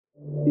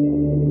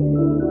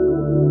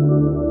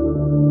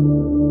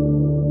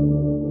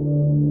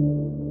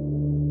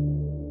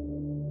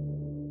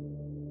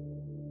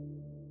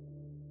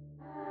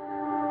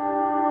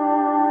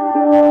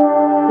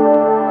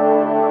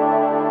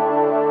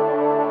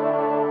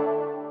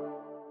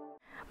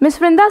Ms.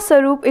 Vrinda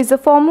Sarup is a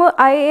former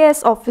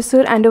IAS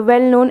officer and a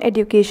well-known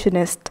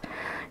educationist.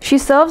 She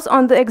serves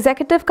on the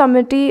executive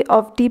committee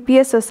of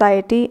TPS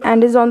Society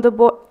and is on the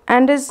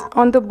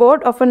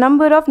board of a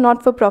number of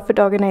not-for-profit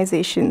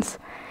organizations.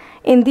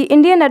 In the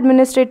Indian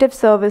Administrative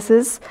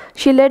Services,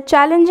 she led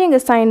challenging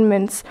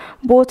assignments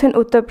both in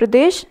Uttar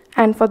Pradesh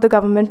and for the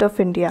Government of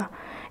India,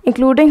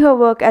 including her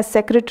work as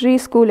Secretary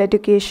School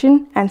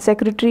Education and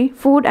Secretary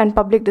Food and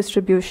Public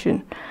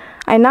Distribution.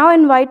 I now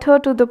invite her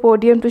to the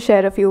podium to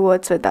share a few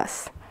words with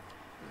us.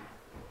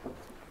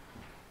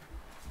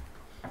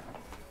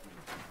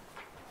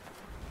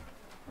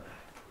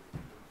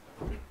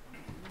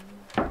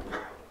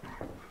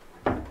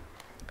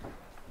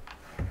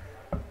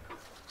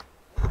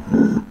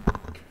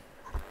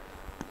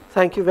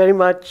 Thank you very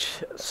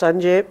much,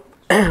 Sanjay,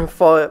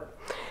 for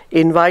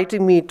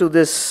inviting me to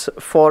this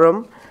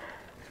forum.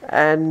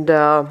 And,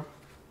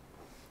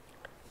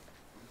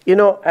 you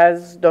know,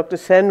 as Dr.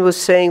 Sen was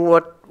saying,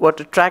 what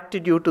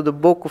attracted you to the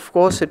book, of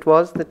course, it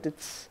was that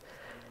it's,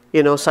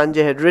 you know,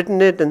 Sanjay had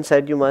written it and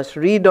said you must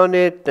read on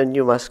it and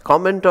you must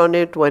comment on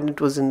it when it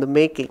was in the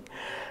making.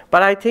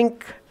 But I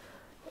think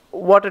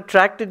what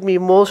attracted me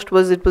most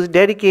was it was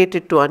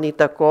dedicated to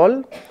Anita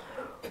Kaul,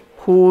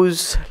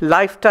 whose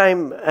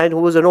lifetime and who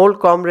was an old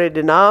comrade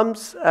in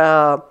arms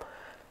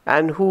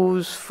and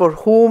for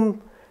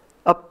whom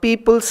a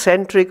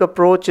people-centric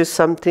approach is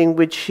something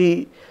which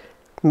she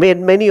made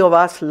many of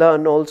us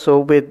learn also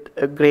with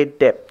a great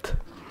depth.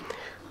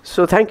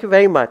 So thank you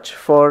very much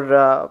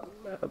for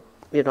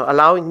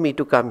allowing me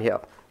to come here.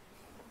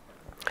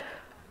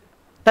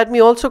 Let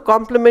me also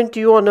compliment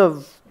you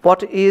on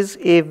what is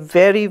a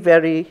very,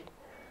 very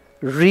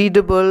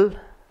readable,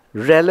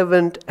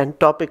 relevant and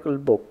topical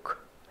book.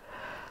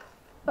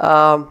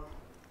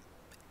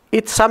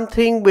 It's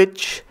something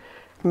which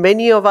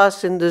many of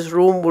us in this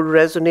room would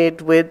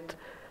resonate with,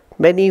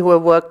 many who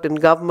have worked in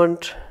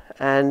government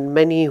and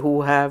many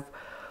who have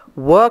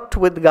worked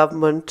with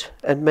government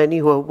and many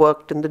who have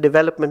worked in the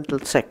developmental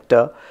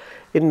sector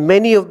in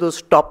many of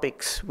those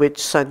topics which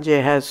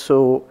Sanjay has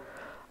so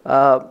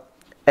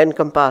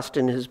encompassed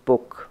in his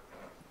book.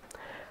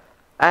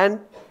 And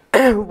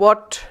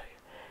what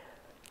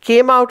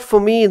came out for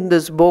me in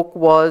this book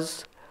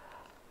was,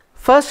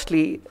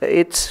 firstly,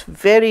 it's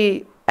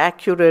very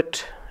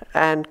accurate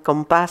and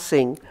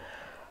compassing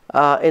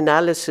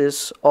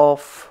analysis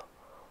of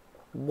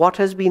what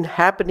has been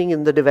happening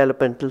in the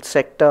developmental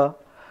sector.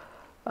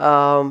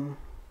 And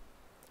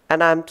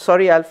I'm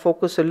sorry, I'll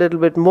focus a little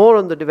bit more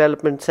on the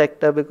development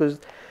sector because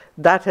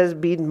that has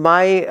been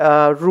my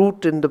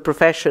route in the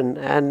profession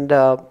and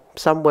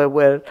somewhere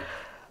where,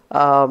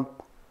 health,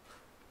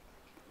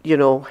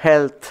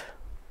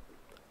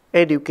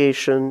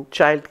 education,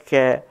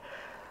 childcare,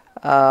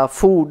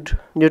 food,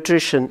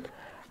 nutrition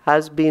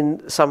has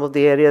been some of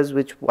the areas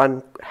which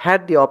one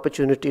had the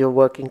opportunity of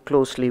working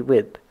closely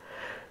with.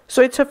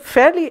 So it's a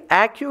fairly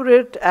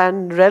accurate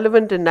and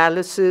relevant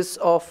analysis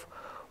of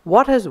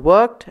what has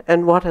worked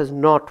and what has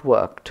not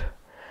worked.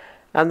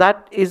 And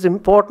that is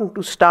important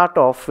to start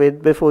off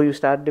with before you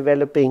start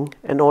developing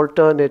an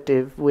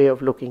alternative way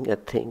of looking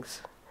at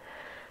things.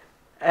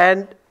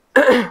 And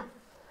I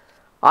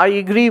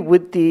agree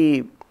with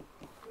the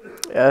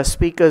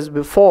speakers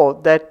before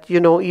that,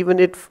 even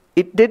it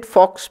did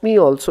fox me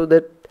also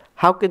that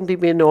how can there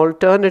be an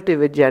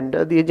alternative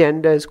agenda? The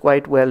agenda is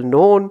quite well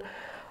known.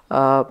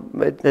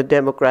 The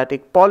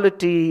democratic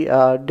polity,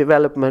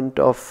 development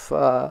of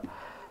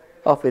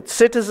its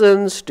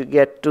citizens to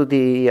get to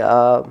the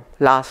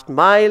last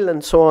mile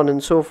and so on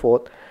and so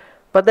forth.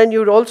 But then you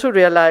would also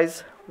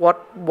realize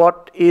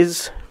what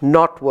is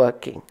not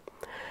working.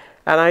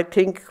 And I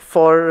think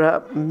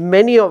for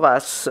many of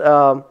us,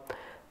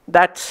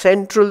 that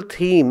central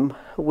theme,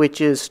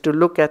 which is to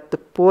look at the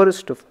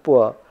poorest of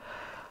poor,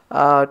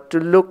 to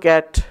look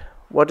at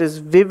what is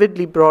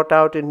vividly brought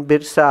out in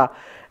Birsa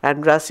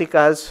and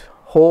Rasika's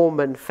home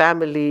and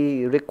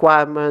family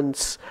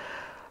requirements,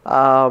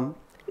 it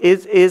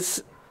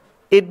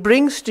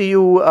brings to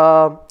you,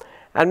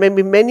 and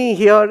maybe many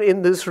here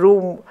in this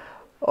room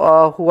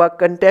who are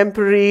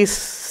contemporary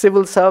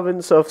civil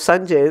servants of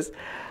Sanjay's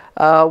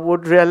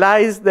would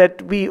realize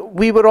that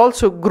we were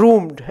also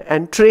groomed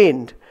and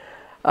trained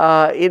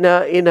in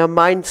a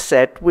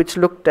mindset which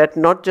looked at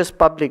not just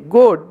public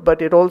good,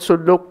 but it also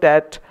looked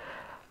at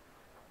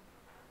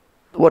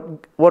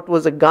what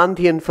was a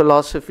Gandhian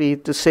philosophy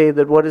to say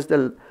that what is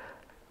the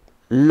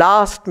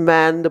last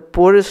man, the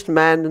poorest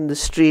man in the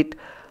street,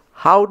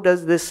 how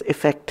does this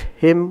affect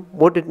him?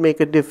 Would it make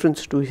a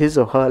difference to his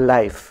or her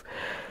life?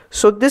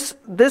 So this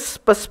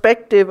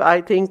perspective, I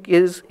think,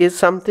 is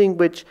something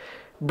which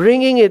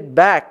bringing it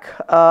back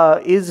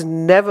is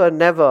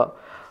never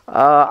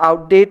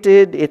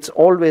outdated. It's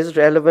always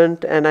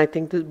relevant, and I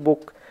think this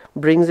book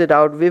brings it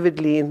out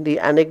vividly in the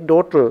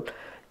anecdotal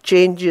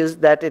changes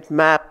that it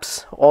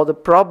maps or the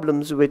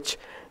problems which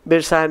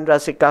Birsa and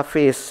Rasika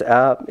face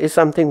is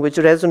something which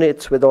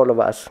resonates with all of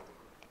us.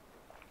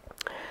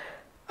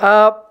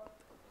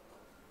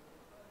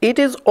 It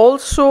is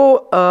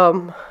also,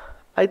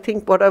 I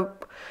think,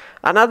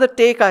 another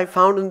take I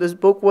found in this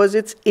book was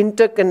its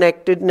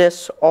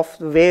interconnectedness of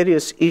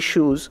various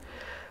issues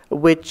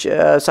which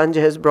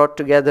Sanjay has brought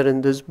together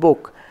in this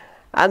book.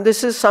 And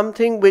this is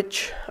something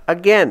which,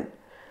 again,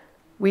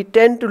 we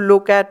tend to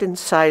look at in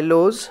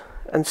silos,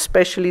 and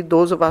especially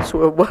those of us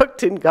who have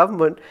worked in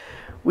government,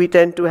 we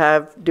tend to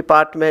have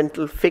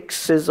departmental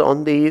fixes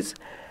on these.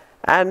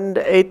 And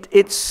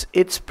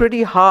it's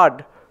pretty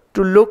hard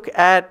to look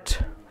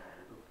at,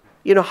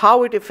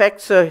 how it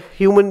affects a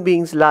human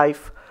being's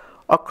life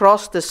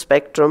across the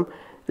spectrum.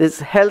 This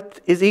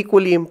health is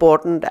equally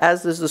important,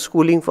 as is the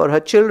schooling for her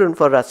children,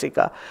 for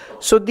Rasika.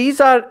 So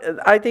these are,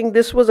 I think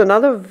this was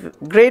another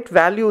great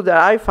value that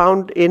I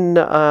found in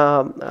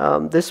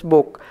this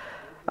book,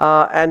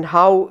 and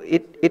how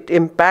it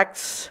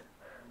impacts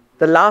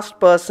the last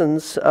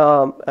person's,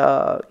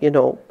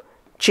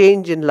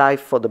 change in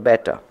life for the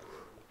better.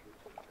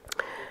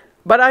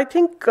 But I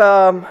think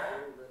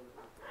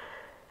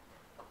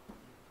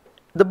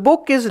the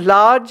book is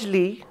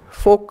largely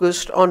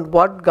focused on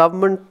what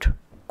government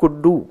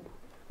could do,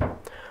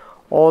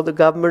 or the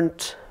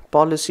government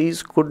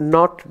policies could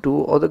not do,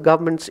 or the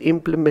government's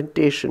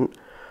implementation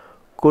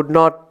could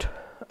not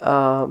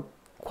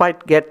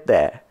quite get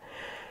there.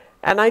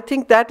 And I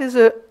think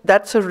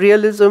that's a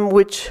realism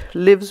which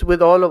lives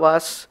with all of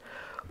us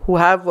who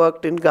have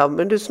worked in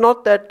government. It's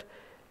not that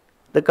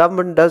the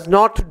government does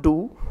not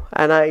do,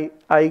 and I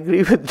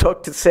agree with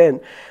Dr.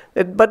 Sen,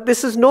 but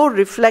this is no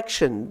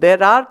reflection.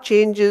 There are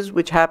changes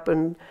which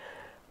happen,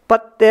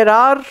 but there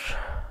are,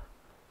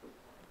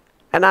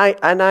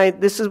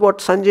 this is what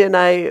Sanjay and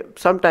I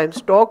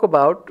sometimes talk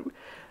about,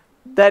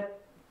 that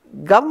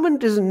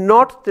government is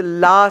not the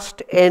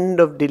last end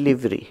of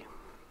delivery.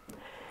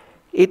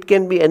 It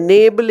can be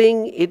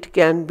enabling, it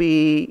can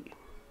be,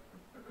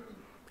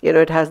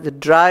 it has the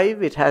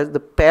drive, it has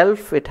the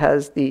pelf, it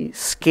has the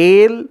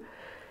scale,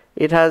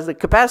 it has the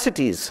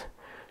capacities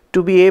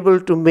to be able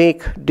to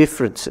make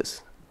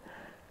differences.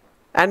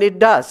 And it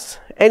does.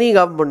 Any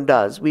government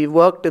does. We've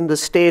worked in the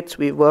states,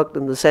 we've worked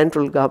in the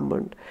central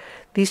government.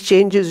 These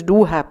changes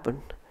do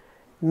happen.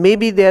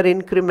 Maybe they are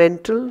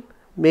incremental,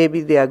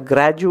 maybe they are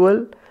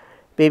gradual,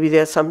 maybe they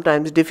are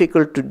sometimes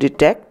difficult to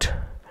detect,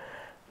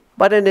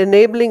 but an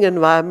enabling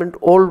environment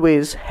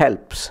always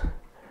helps.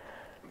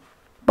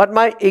 But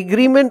my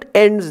agreement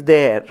ends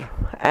there,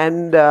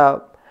 and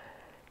there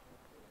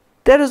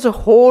is a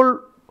whole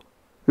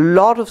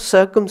lot of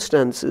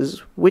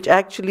circumstances which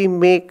actually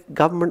make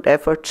government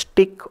efforts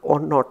tick or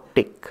not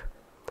tick.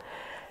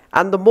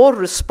 And the more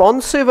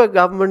responsive a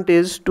government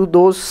is to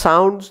those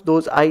sounds,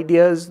 those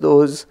ideas,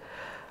 those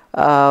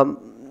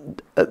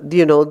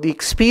the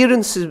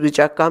experiences which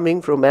are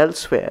coming from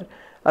elsewhere,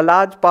 a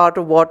large part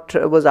of what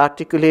was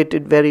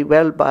articulated very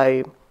well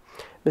by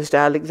Mr.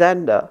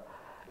 Alexander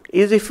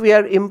is, if we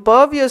are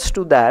impervious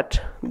to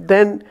that,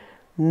 then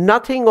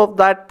nothing of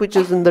that which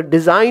is in the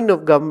design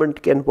of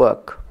government can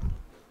work.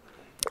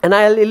 And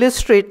I'll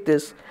illustrate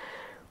this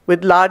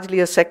with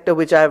largely a sector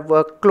which I've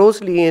worked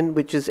closely in,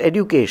 which is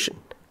education.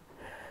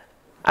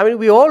 I mean,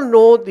 we all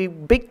know the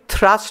big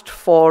thrust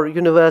for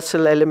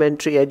universal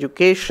elementary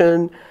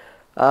education,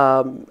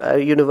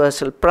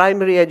 universal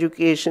primary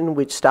education,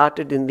 which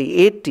started in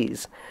the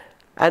 80s.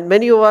 And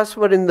many of us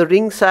were in the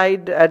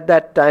ringside at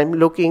that time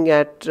looking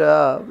at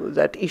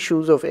that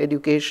issues of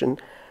education,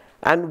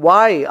 and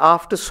why,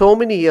 after so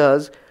many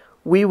years,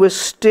 we were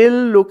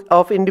still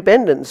of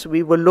independence,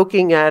 we were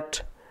looking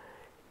at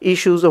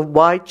issues of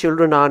why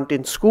children aren't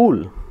in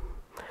school.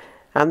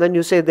 And then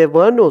you say there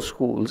were no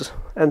schools,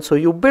 and so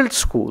you built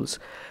schools.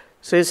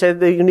 So you said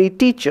that you need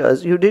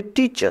teachers, you did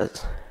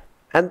teachers.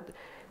 And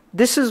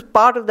this is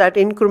part of that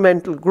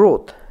incremental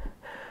growth.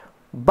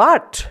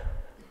 But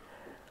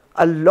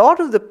a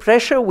lot of the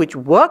pressure which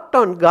worked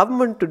on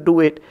government to do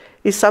it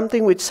is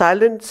something which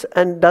silence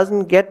and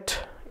doesn't get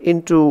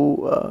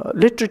into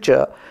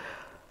literature.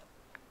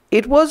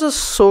 It was a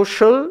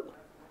social,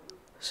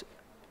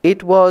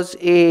 it was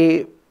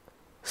a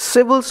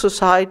civil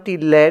society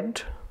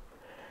led,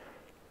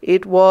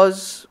 it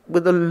was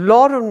with a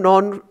lot of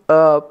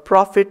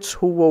non-profits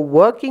who were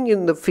working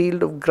in the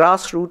field of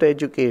grassroots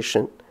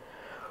education,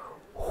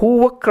 who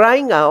were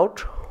crying out,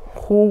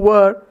 who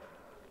were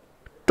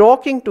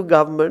talking to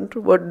government,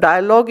 were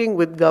dialoguing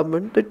with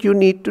government that you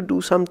need to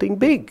do something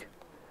big.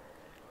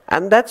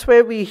 And that's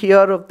where we hear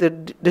of the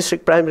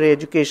district primary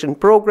education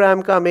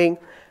program coming.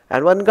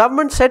 And when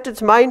government set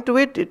its mind to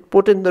it, it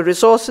put in the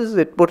resources,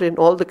 it put in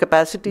all the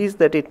capacities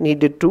that it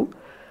needed to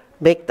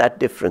make that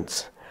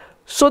difference.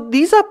 So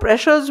these are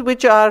pressures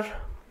which are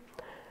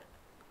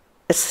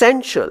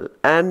essential,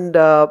 and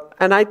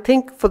I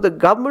think for the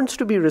governments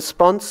to be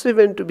responsive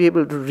and to be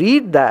able to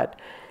read that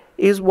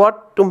is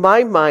what, to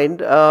my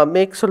mind,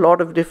 makes a lot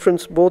of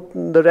difference, both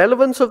in the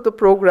relevance of the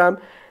program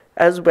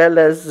as well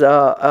as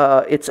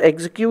its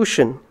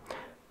execution.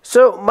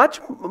 So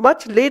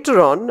much later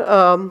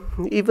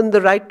on, even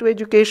the Right to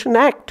Education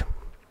Act,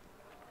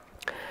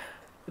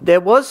 there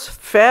was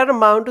fair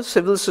amount of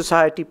civil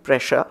society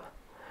pressure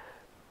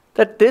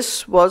that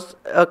this was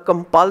a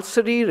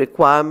compulsory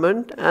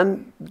requirement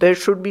and there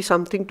should be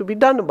something to be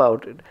done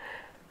about it.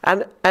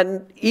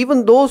 And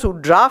even those who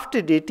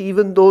drafted it,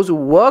 even those who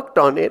worked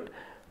on it,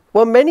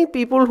 were many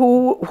people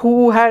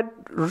who had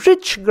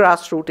rich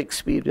grassroots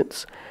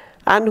experience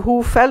and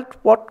who felt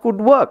what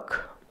could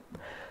work.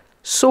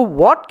 So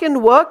what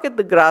can work at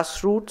the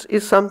grassroots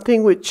is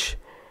something which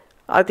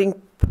I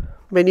think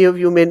many of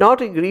you may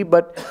not agree,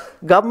 but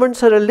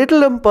governments are a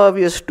little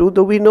impervious to,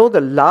 though we know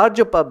the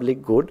larger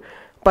public good,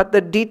 but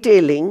the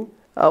detailing,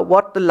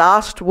 what the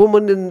last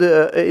woman in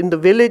the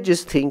village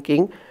is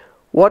thinking,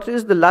 what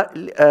is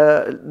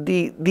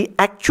the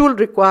actual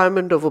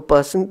requirement of a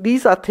person,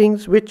 these are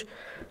things which,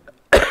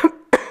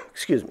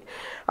 excuse me,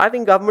 I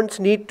think governments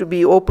need to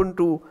be open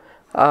to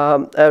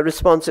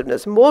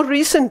responsiveness. More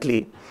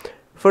recently,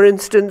 for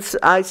instance,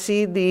 I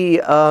see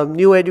the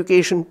new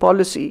education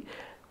policy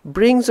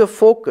brings a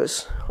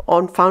focus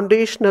on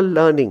foundational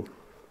learning.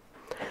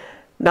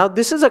 Now,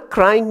 this is a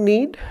crying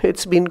need.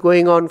 It's been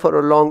going on for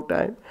a long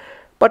time.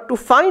 But to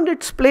find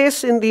its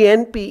place in the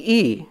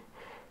NPE,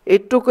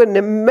 it took an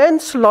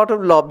immense lot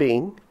of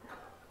lobbying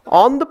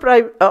on the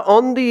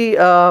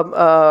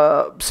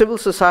civil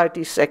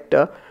society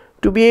sector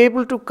to be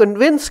able to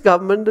convince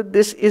government that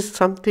this is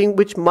something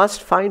which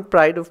must find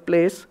pride of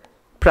place,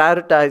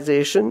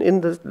 prioritization in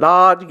the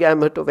large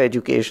gamut of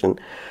education.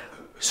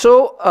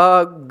 So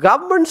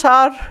governments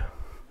are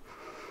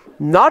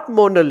not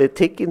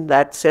monolithic in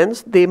that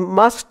sense. They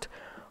must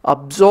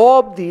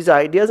absorb these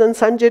ideas, and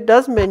Sanjay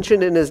does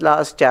mention in his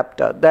last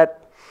chapter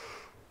that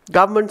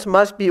governments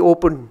must be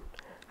open,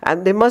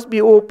 and they must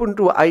be open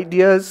to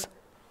ideas,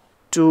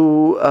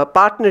 to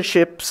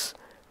partnerships,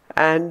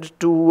 and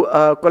to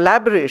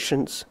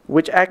collaborations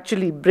which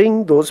actually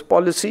bring those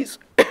policies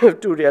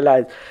to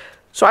realize.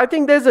 So I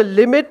think there's a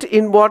limit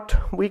in what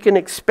we can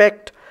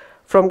expect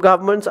from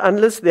governments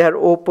unless they are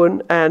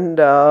open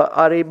and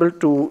are able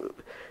to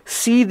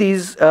see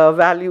these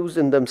values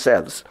in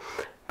themselves.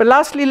 But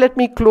lastly, let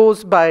me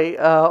close by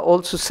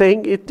also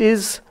saying it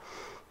is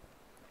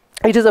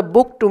a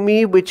book to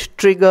me which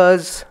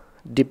triggers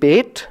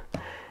debate.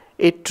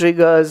 It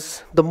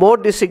triggers, the more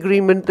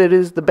disagreement there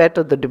is, the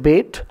better the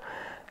debate.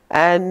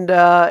 And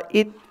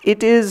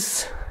it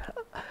is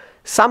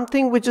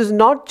something which is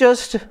not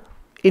just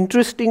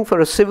interesting for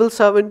a civil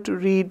servant to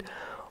read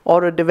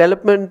or a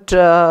development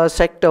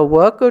sector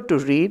worker to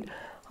read.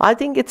 I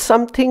think it's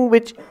something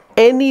which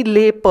any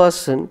lay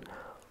person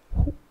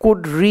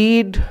could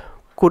read,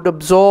 could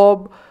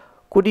absorb,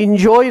 could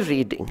enjoy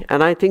reading.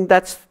 And I think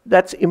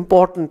that's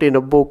important in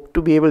a book,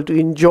 to be able to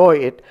enjoy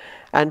it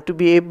and to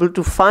be able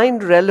to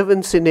find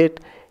relevance in it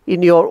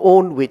in your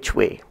own which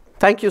way.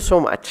 Thank you so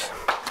much.